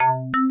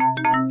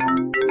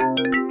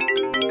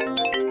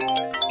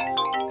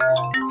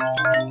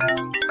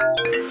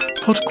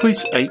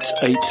Podquiz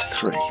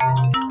 883.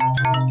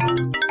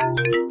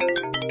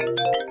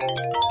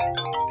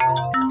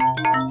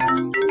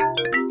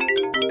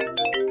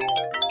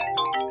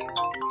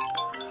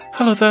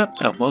 Hello there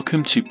and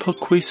welcome to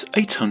Podquiz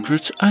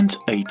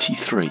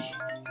 883.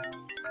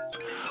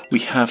 We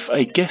have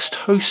a guest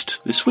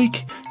host this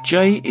week.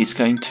 Jay is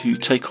going to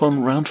take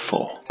on round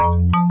 4.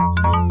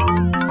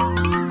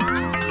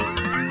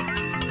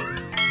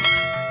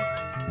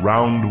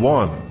 Round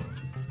 1.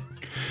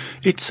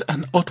 It's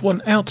an odd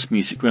one out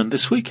music round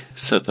this week,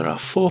 so there are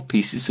 4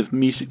 pieces of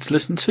music to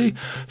listen to,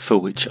 for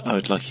which I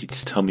would like you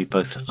to tell me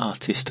both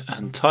artist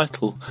and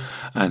title,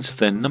 and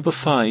then number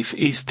 5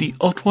 is the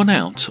odd one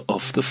out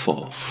of the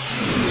 4.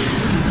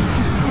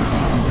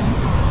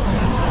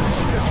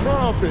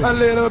 A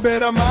little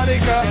bit of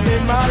Monica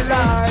in my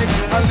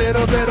life, a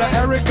little bit of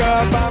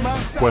Erica by my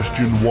side.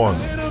 Question 1. A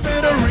little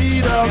bit of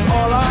Rita's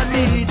all I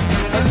need,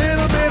 a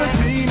little bit of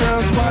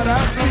Tina's what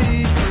I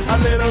see. A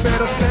little bit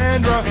of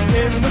Sandra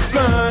in the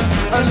sun,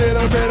 a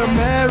little bit of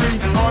Mary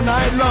all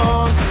night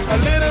long, a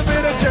little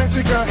bit of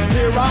Jessica,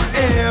 here I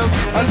am,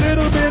 a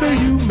little bit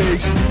of you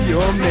makes me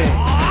your man.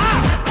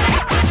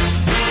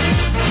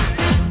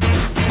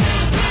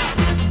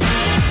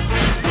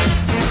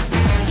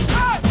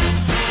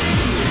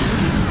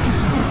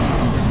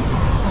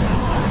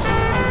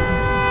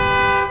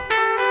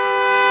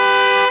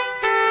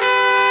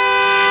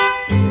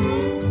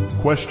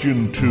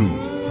 Question 2.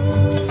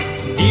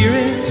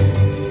 Dearest,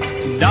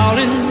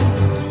 darling,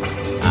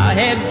 I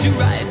had to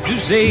write to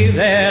say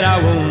that I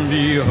won't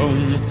be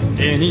home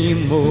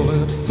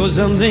anymore. 'Cause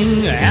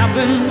something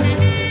happened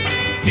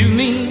to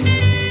me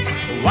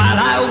while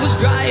I was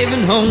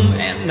driving home,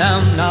 and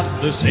I'm not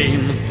the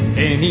same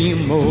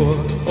anymore.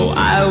 Oh,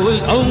 I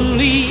was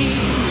only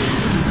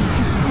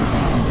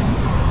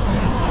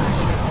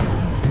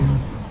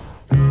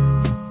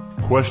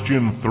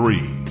Question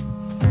 3.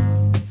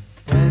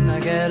 when I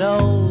get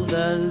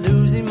older,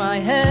 losing my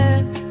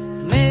head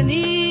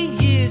many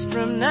years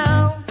from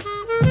now.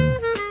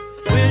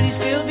 Will you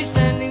still be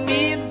sending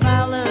me a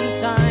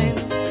Valentine,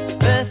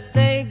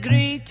 birthday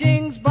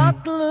greetings,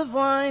 bottle of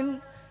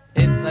wine?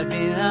 If I'd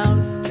been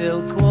out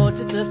till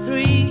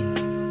 2:45,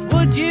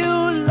 would you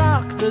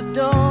lock the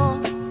door?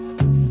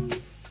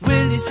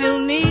 Will you still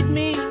need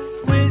me?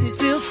 Will you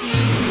still feel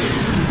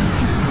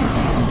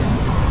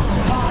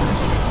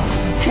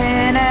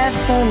in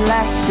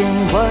everlasting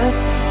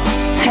words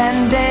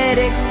and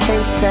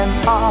dedicate them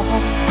all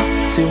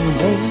to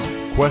me?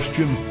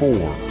 Question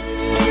 4.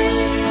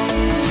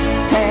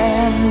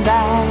 And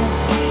I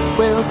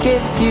will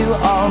give you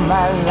all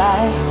my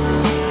life.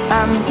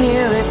 I'm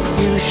here if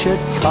you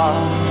should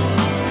call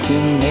to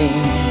me.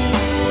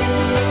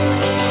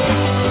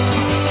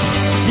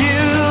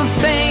 You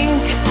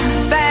think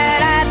that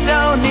I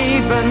don't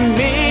even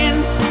mean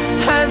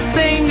a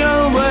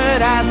single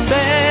word I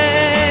say.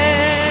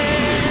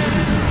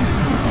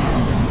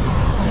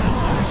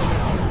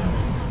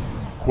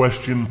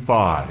 Question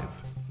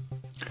 5.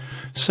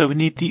 So we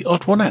need the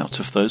odd one out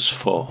of those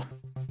 4.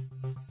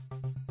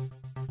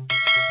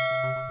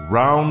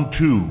 Round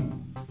 2.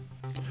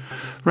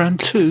 Round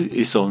 2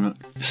 is on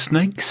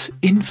snakes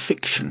in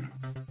fiction.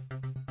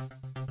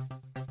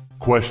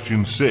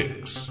 Question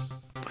 6.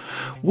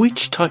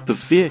 Which type of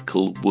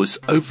vehicle was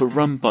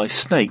overrun by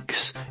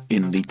snakes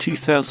in the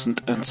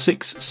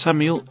 2006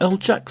 Samuel L.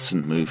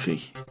 Jackson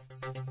movie?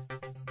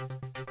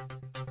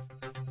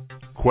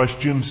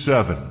 Question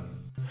 7.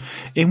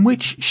 In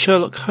which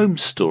Sherlock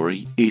Holmes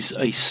story is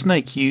a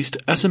snake used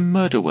as a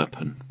murder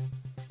weapon?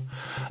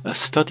 A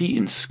Study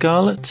in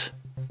Scarlet,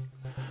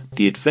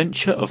 The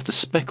Adventure of the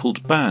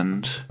Speckled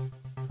Band,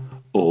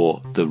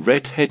 or The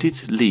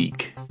Red-Headed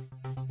League?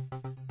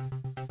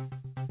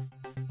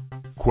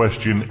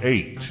 Question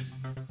 8.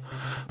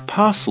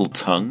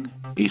 Parseltongue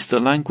is the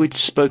language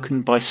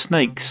spoken by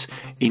snakes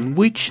in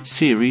which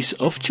series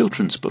of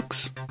children's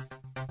books?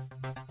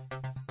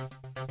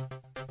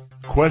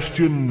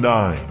 Question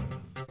 9.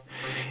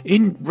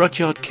 In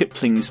Rudyard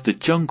Kipling's The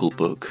Jungle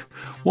Book,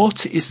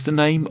 what is the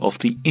name of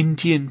the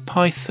Indian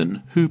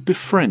python who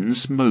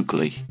befriends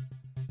Mowgli?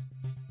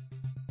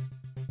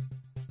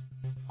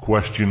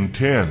 Question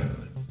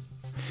 10.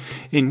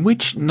 In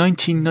which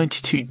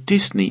 1992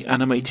 Disney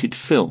animated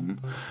film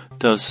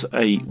does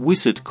a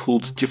wizard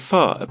called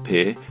Jafar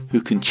appear who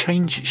can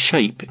change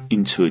shape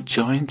into a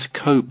giant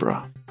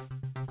cobra?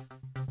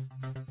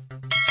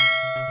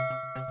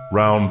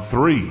 Round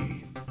 3.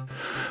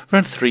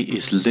 Round 3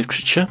 is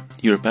literature.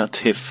 You're about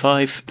to hear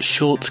 5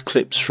 short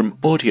clips from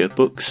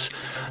audiobooks,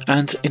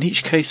 and in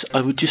each case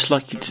I would just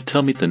like you to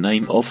tell me the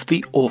name of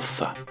the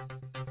author.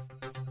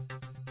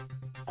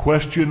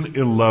 Question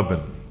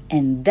 11.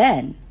 And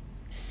then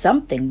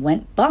something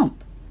went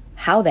bump.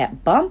 How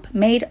that bump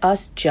made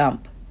us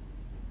jump.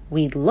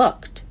 We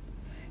looked.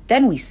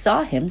 Then we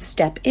saw him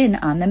step in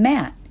on the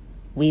mat.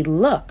 We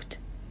looked,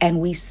 and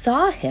we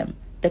saw him,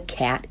 the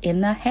cat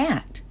in the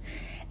hat.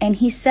 And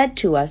he said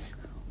to us,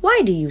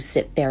 "Why do you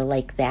sit there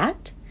like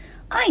that?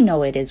 I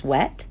know it is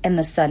wet, and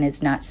the sun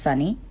is not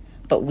sunny,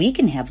 but we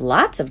can have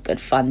lots of good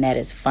fun that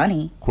is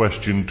funny.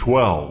 Question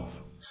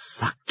 12.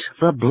 Sucked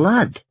the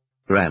blood,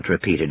 Grant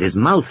repeated. His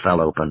mouth fell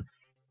open.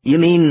 You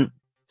mean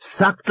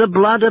sucked the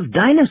blood of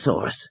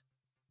dinosaurs?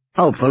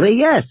 Hopefully,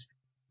 yes.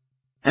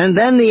 And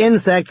then the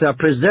insects are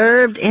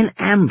preserved in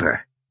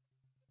amber.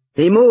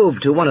 He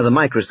moved to one of the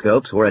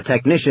microscopes where a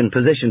technician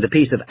positioned a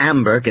piece of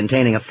amber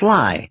containing a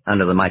fly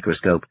under the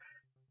microscope.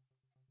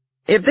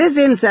 If this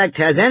insect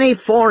has any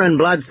foreign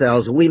blood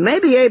cells, we may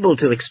be able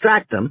to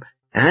extract them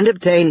and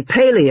obtain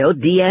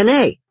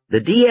paleo-DNA, the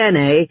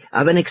DNA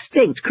of an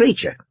extinct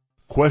creature.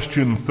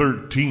 Question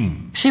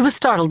 13. She was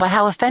startled by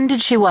how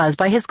offended she was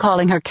by his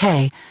calling her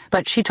Kay,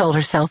 but she told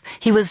herself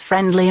he was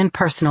friendly and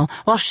personal,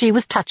 while she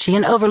was touchy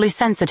and overly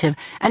sensitive,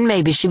 and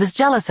maybe she was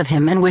jealous of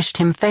him and wished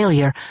him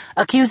failure,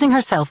 accusing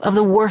herself of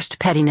the worst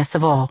pettiness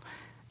of all.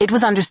 It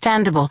was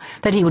understandable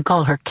that he would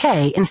call her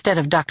Kay instead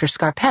of Dr.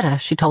 Scarpetta,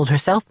 she told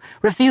herself,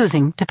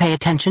 refusing to pay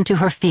attention to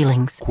her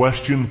feelings.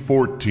 Question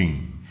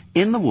 14.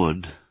 In the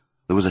wood,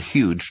 there was a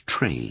huge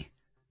tree.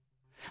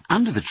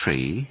 Under the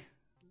tree,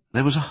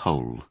 there was a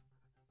hole.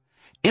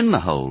 In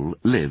the hole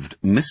lived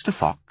Mr.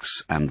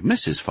 Fox and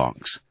Mrs.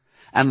 Fox,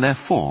 and their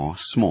 4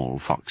 small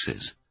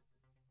foxes.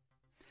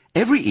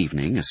 Every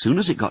evening, as soon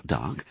as it got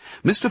dark,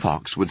 Mr.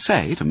 Fox would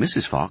say to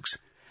Mrs. Fox,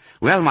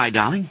 "Well, my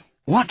darling,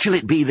 what shall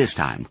it be this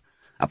time?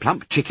 A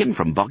plump chicken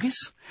from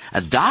Boggis,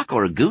 a duck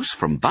or a goose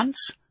from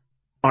Bunce,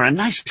 or a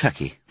nice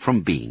turkey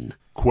from Bean?"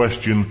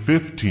 Question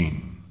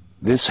 15.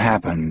 This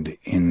happened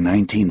in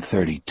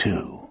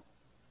 1932,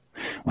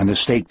 when the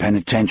state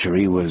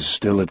penitentiary was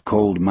still at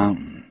Cold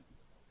Mountain.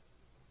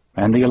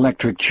 And the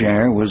electric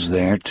chair was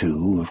there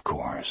too, of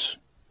course.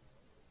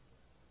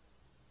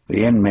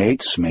 The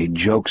inmates made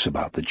jokes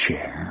about the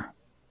chair,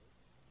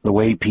 the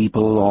way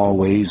people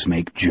always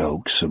make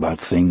jokes about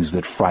things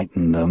that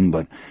frighten them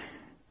but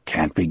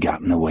can't be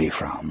gotten away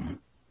from.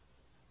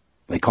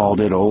 They called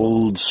it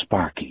Old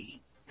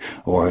Sparky,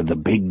 or the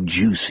Big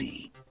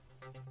Juicy.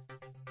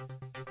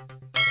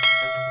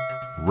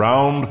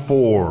 Round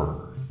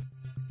 4.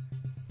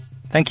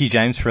 Thank you,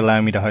 James, for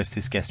allowing me to host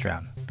this guest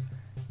round.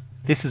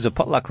 This is a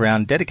potluck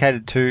round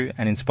dedicated to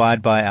and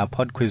inspired by our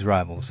pod quiz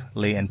rivals,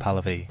 Lee and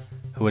Pallavi,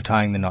 who are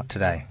tying the knot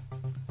today.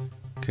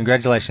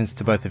 Congratulations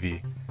to both of you.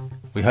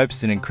 We hope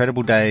it's an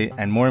incredible day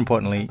and, more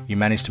importantly, you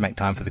managed to make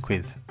time for the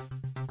quiz.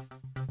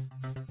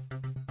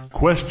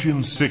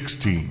 Question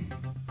 16.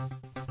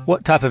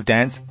 What type of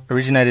dance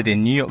originated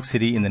in New York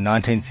City in the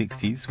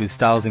 1960s with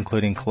styles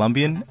including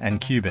Colombian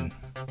and Cuban?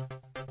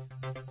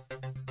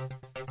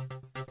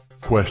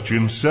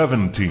 Question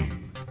 17.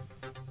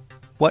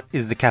 What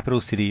is the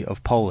capital city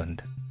of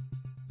Poland?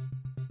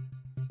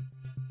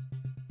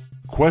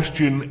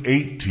 Question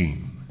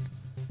 18.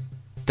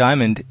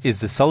 Diamond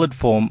is the solid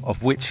form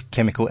of which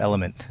chemical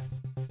element?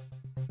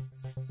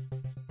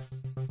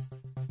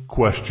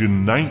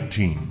 Question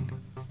 19.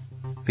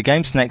 The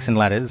game Snakes and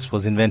Ladders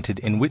was invented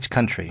in which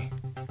country?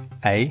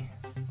 A.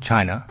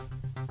 China,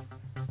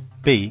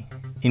 B.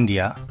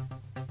 India,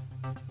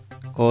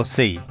 or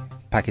C.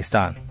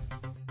 Pakistan?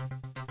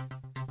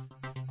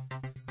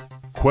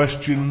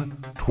 Question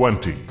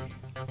 20.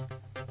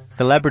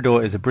 The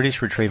Labrador is a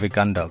British Retriever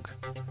gun dog.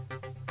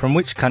 From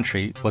which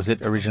country was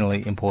it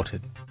originally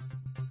imported?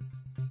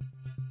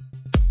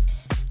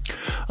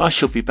 I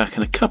shall be back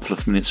in a couple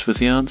of minutes with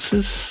the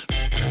answers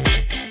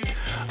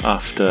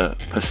after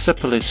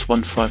Persepolis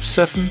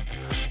 157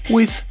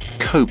 with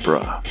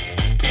Cobra.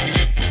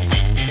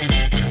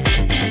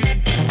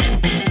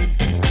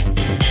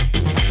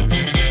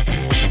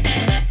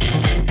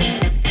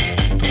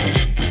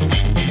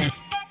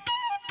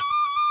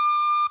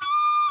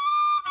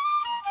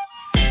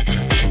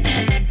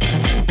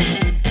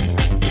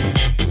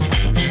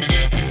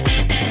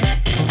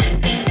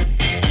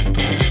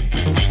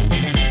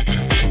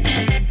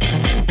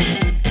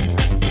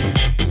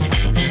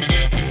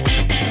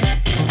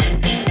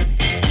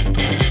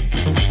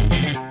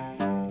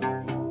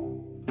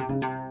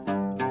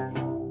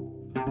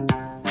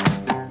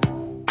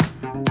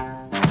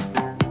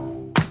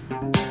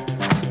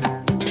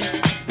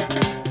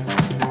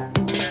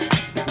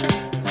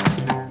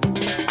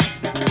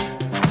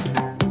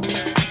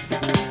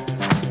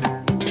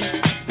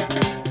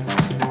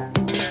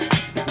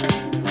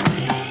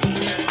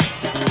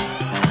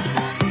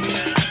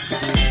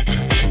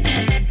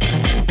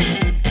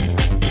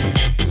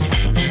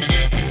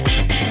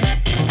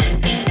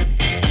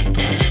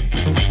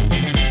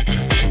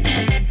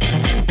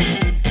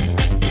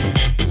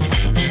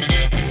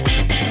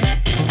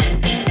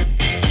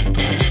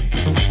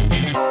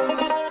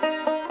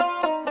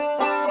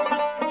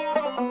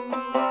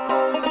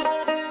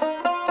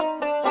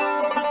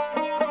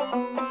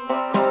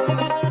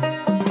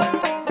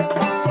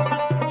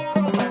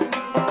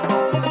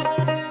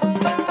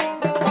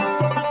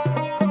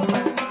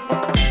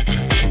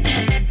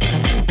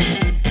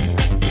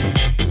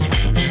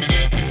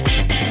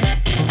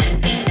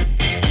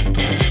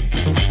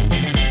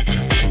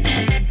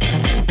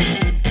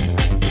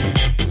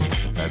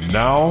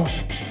 Now,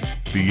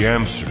 the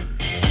answers.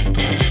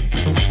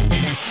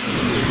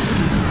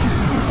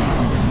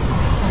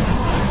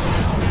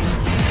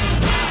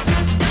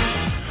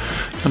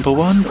 Number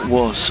 1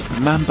 was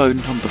Mambo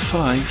Number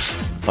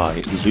 5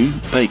 by Lou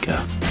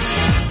Bega.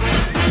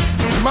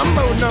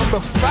 Mambo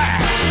Number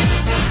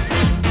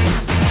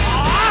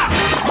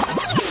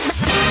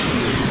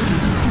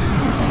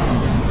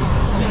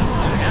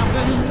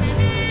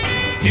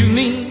 5. To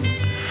me.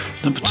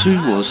 Number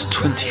 2 was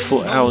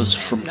 24 Hours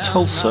from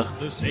Tulsa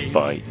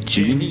by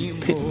Gene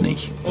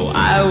Pitney. Oh,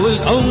 I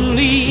was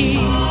only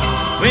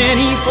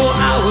 24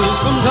 hours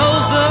from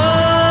Tulsa.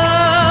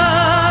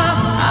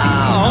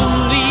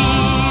 Only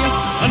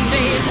a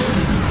day.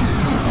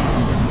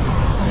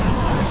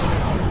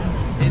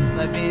 If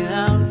I'd been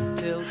out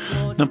till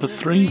Number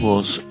 3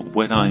 was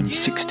When I'm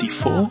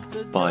 64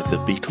 by the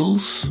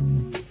Beatles.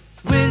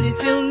 Will you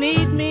still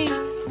need me?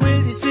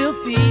 Will you still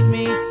feed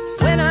me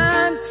when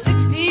I'm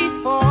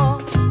 64?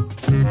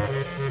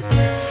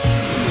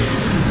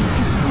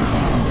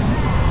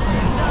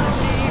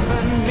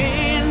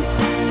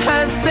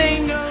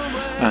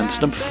 And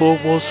number 4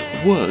 was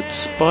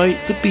Words by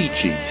the Bee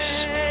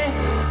Gees.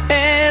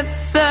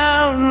 It's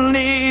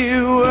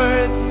only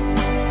words,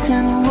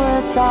 and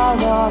words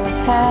are all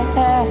I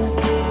have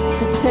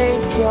to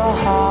take your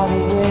heart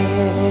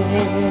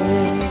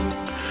away.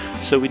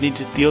 So we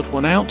needed the odd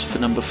one out for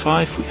number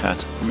 5. We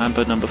had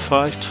Mambo Number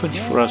 5,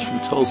 24 Hours from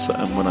Tulsa,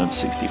 and When I'm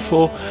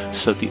 64.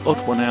 So the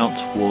odd one out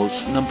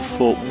was number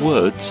 4,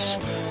 Words,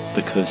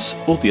 because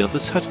all the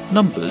others had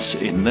numbers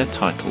in their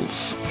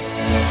titles.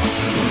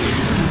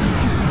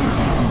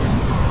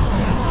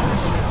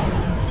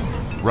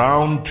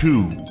 Round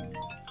 2.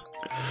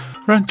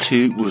 Round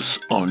 2 was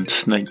on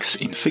snakes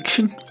in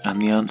fiction,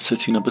 and the answer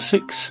to number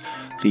 6,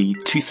 the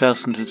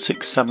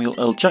 2006 Samuel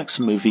L.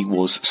 Jackson movie,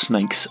 was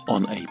Snakes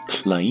on a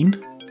Plane.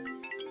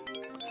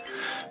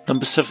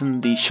 Number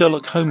 7, the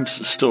Sherlock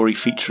Holmes story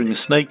featuring a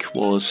snake,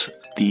 was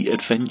The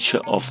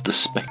Adventure of the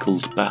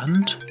Speckled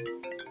Band.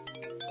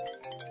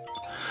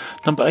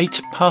 Number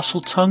 8,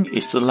 Parseltongue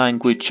is the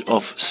language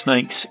of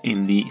snakes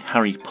in the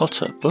Harry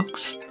Potter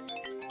books.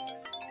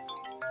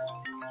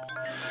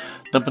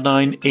 Number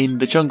 9, in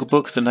the Jungle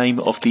Book, the name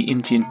of the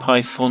Indian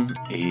python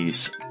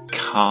is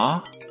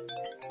Kaa.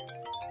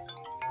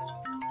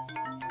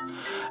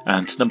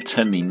 And number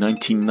 10, the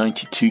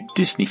 1992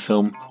 Disney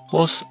film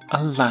was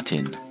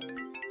Aladdin.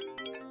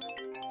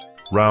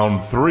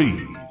 Round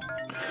 3.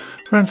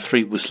 Round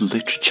 3 was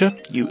literature.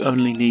 You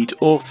only need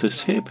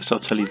authors here, but I'll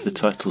tell you the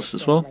titles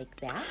as well.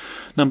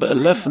 Number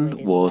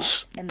 11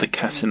 was The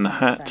Cat in the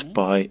Hat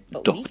by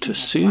Dr.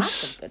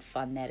 Seuss.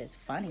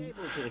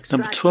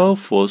 Number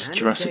 12 was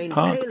Jurassic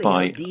Park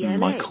by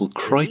Michael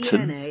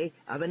Crichton.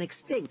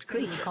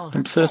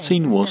 Number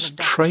 13 was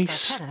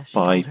Trace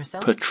by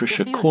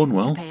Patricia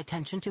Cornwell.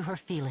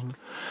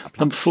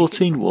 Number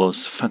 14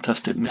 was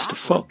Fantastic Mr.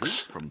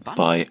 Fox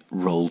by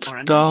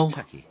Roald Dahl.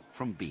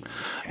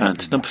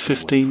 And number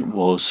 15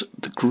 was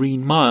The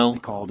Green Mile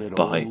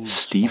by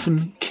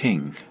Stephen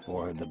King.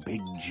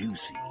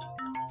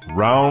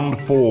 Round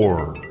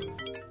 4.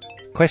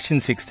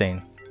 Question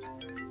 16.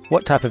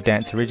 What type of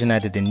dance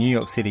originated in New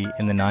York City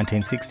in the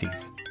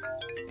 1960s?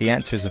 The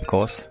answer is, of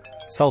course,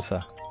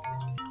 salsa.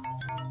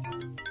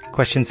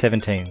 Question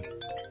 17.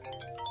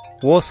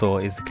 Warsaw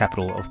is the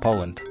capital of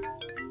Poland.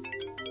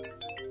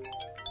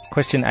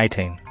 Question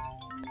 18.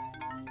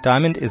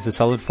 Diamond is the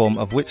solid form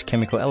of which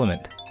chemical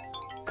element?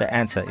 The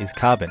answer is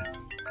carbon.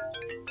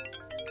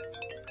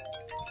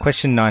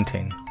 Question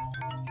 19.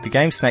 The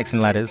game Snakes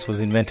and Ladders was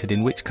invented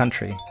in which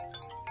country?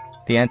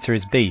 The answer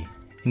is B,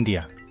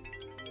 India.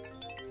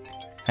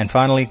 And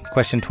finally,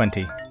 question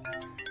 20.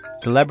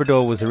 The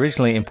Labrador was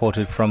originally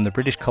imported from the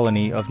British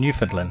colony of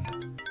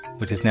Newfoundland,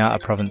 which is now a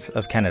province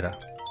of Canada.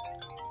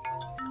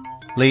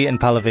 Lee and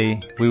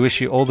Pallavi, we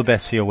wish you all the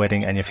best for your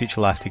wedding and your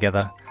future life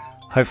together.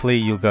 Hopefully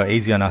you'll go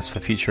easy on us for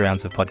future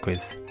rounds of Pod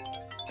Quiz.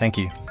 Thank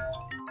you.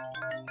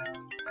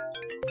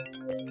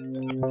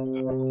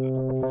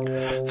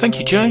 Thank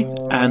you, Jay,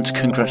 and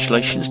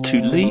congratulations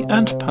to Lee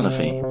and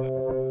Pallavi.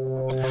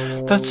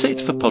 That's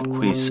it for Pod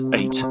Quiz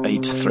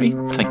 883.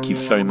 Thank you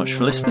very much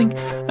for listening,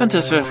 and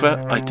as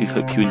ever, I do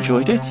hope you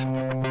enjoyed it.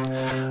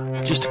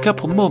 Just a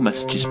couple more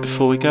messages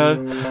before we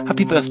go.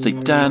 Happy birthday,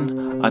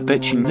 Dan. I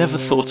bet you never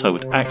thought I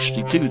would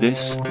actually do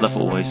this. Love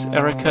always,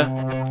 Erica.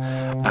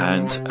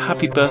 And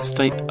happy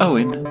birthday,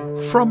 Owen,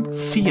 from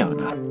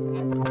Fiona.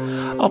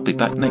 I'll be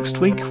back next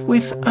week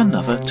with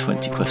another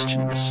 20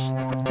 questions.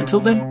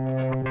 Until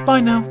then, bye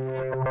now.